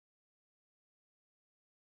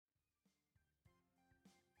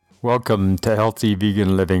Welcome to Healthy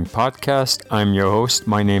Vegan Living Podcast. I'm your host.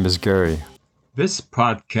 My name is Gary. This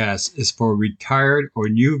podcast is for retired or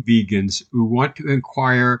new vegans who want to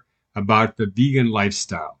inquire about the vegan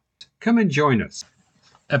lifestyle. Come and join us.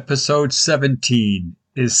 Episode 17.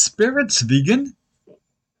 Is spirits vegan?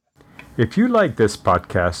 If you like this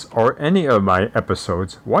podcast or any of my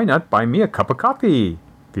episodes, why not buy me a cup of coffee?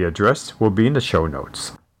 The address will be in the show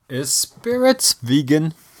notes. Is spirits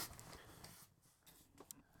vegan?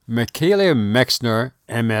 Makayla Meixner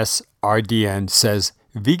MS RDN says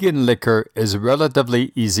vegan liquor is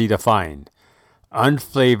relatively easy to find.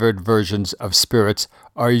 Unflavored versions of spirits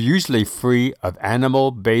are usually free of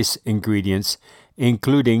animal-based ingredients,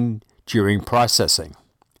 including during processing.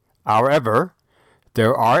 However,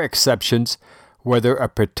 there are exceptions. Whether a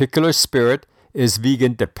particular spirit is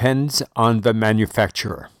vegan depends on the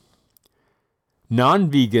manufacturer.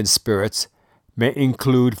 Non-vegan spirits may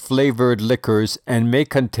include flavored liquors and may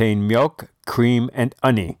contain milk, cream, and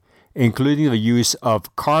honey, including the use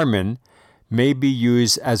of Carmen, may be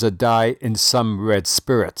used as a dye in some red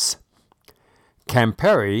spirits.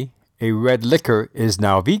 Campari, a red liquor, is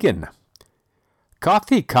now vegan.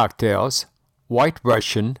 Coffee cocktails, White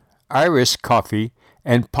Russian, Irish coffee,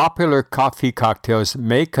 and popular coffee cocktails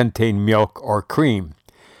may contain milk or cream.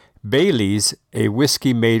 Bailey's, a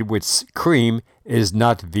whiskey made with cream, is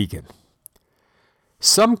not vegan.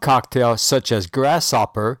 Some cocktails, such as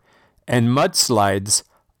Grasshopper and Mud Slides,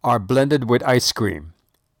 are blended with ice cream.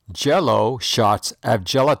 Jello shots have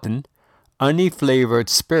gelatin. Honey-flavored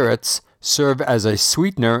spirits serve as a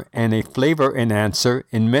sweetener and a flavor enhancer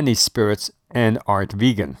in many spirits and aren't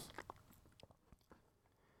vegan.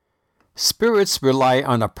 Spirits rely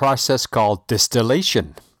on a process called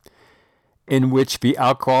distillation, in which the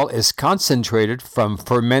alcohol is concentrated from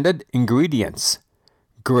fermented ingredients,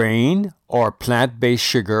 grain or plant-based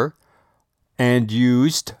sugar, and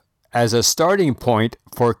used as a starting point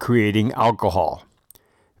for creating alcohol.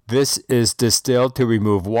 This is distilled to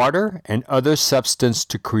remove water and other substance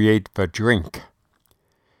to create the drink.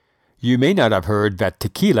 You may not have heard that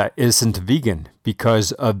tequila isn't vegan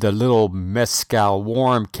because of the little mezcal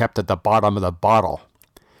worm kept at the bottom of the bottle.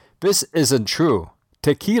 This isn't true.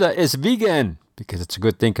 Tequila is vegan because it's a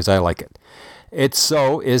good thing because I like it.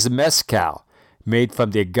 So is mezcal, made from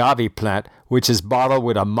the agave plant, which is bottled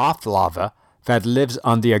with a moth larva that lives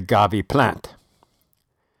on the agave plant.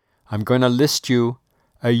 I'm going to list you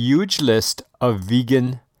a huge list of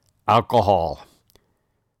vegan alcohol.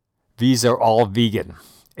 These are all vegan.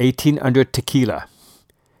 1800 tequila,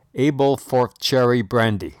 Able Fourth Cherry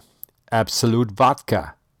Brandy, Absolute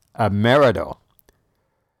Vodka, Amaretto,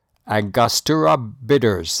 Angostura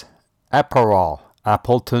Bitters, Aperol,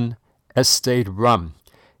 Appleton Estate Rum,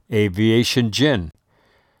 Aviation Gin,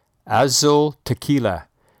 Azul Tequila,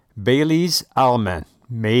 Bailey's Almond,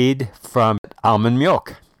 made from almond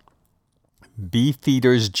milk,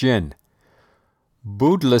 Beefeater's Gin,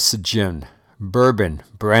 Boodless Gin, Bourbon,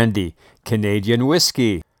 Brandy, Canadian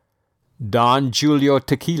Whiskey, Don Julio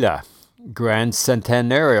Tequila, Grand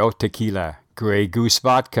Centenario Tequila, Grey Goose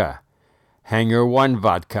Vodka, Hangar One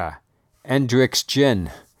Vodka, Hendrick's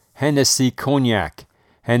Gin, Hennessy Cognac,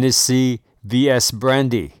 Hennessy VS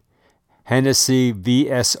Brandy, Hennessy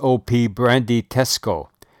VSOP Brandy Tesco,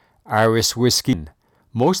 Irish Whiskey,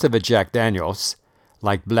 most of it Jack Daniels,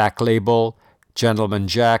 like Black Label, Gentleman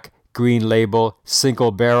Jack, Green Label,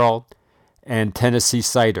 Single Barrel, and Tennessee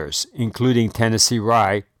ciders, including Tennessee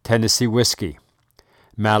Rye, Tennessee Whiskey,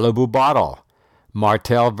 Malibu Bottle,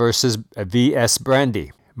 Martell vs. VS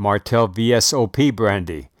Brandy, Martell VSOP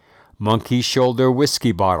Brandy, Monkey Shoulder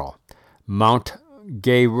Whiskey Bottle, Mount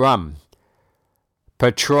Gay Rum,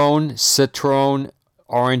 Patron Citron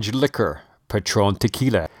Orange Liquor, Patron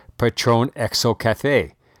Tequila, Patron XO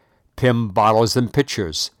Cafe, Pim Bottles and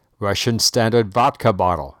Pitchers, Russian Standard Vodka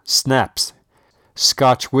Bottle, Snaps,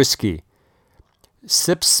 Scotch Whiskey,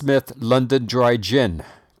 Sipsmith London Dry Gin,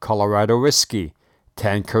 Colorado Whiskey,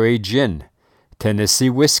 Tanqueray Gin, Tennessee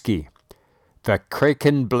Whiskey, the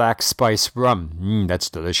Kraken Black Spice Rum, that's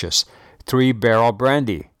delicious, 3 Barrel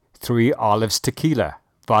Brandy, 3 Olives Tequila,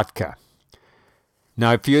 Vodka.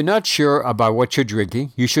 Now, if you're not sure about what you're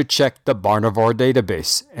drinking, you should check the Barnivore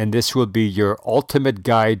database, and this will be your ultimate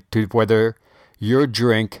guide to whether your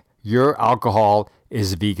drink, your alcohol,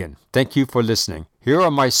 is vegan. Thank you for listening. Here are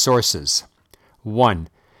my sources. 1.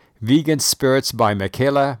 Vegan Spirits by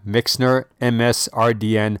Makayla Meixner MS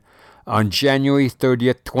RDN on January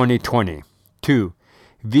 30th, 2020. 2.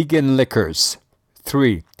 Vegan Liquors.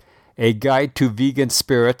 3. A Guide to Vegan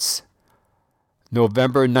Spirits,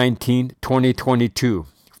 November 19, 2022.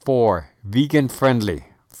 4. Vegan Friendly.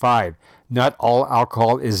 5. Not all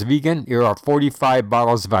alcohol is vegan. Here are 45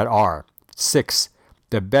 bottles that are. 6.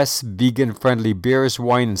 The best vegan-friendly beers,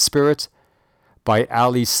 wine, and spirits by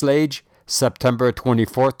Ali Slage, September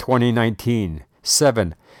 24, 2019.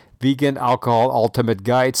 7. Vegan Alcohol Ultimate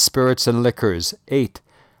Guide, Spirits and Liquors. 8.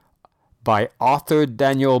 By author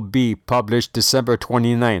Daniel B., published December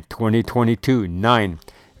 29, 2022. 9.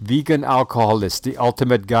 Vegan Alcoholist, The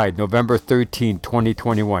Ultimate Guide, November 13,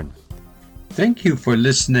 2021. Thank you for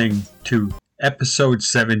listening to episode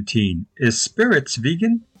 17. Is spirits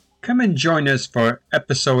vegan? Come and join us for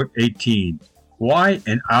episode 18. Why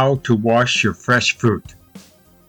and how to wash your fresh fruit.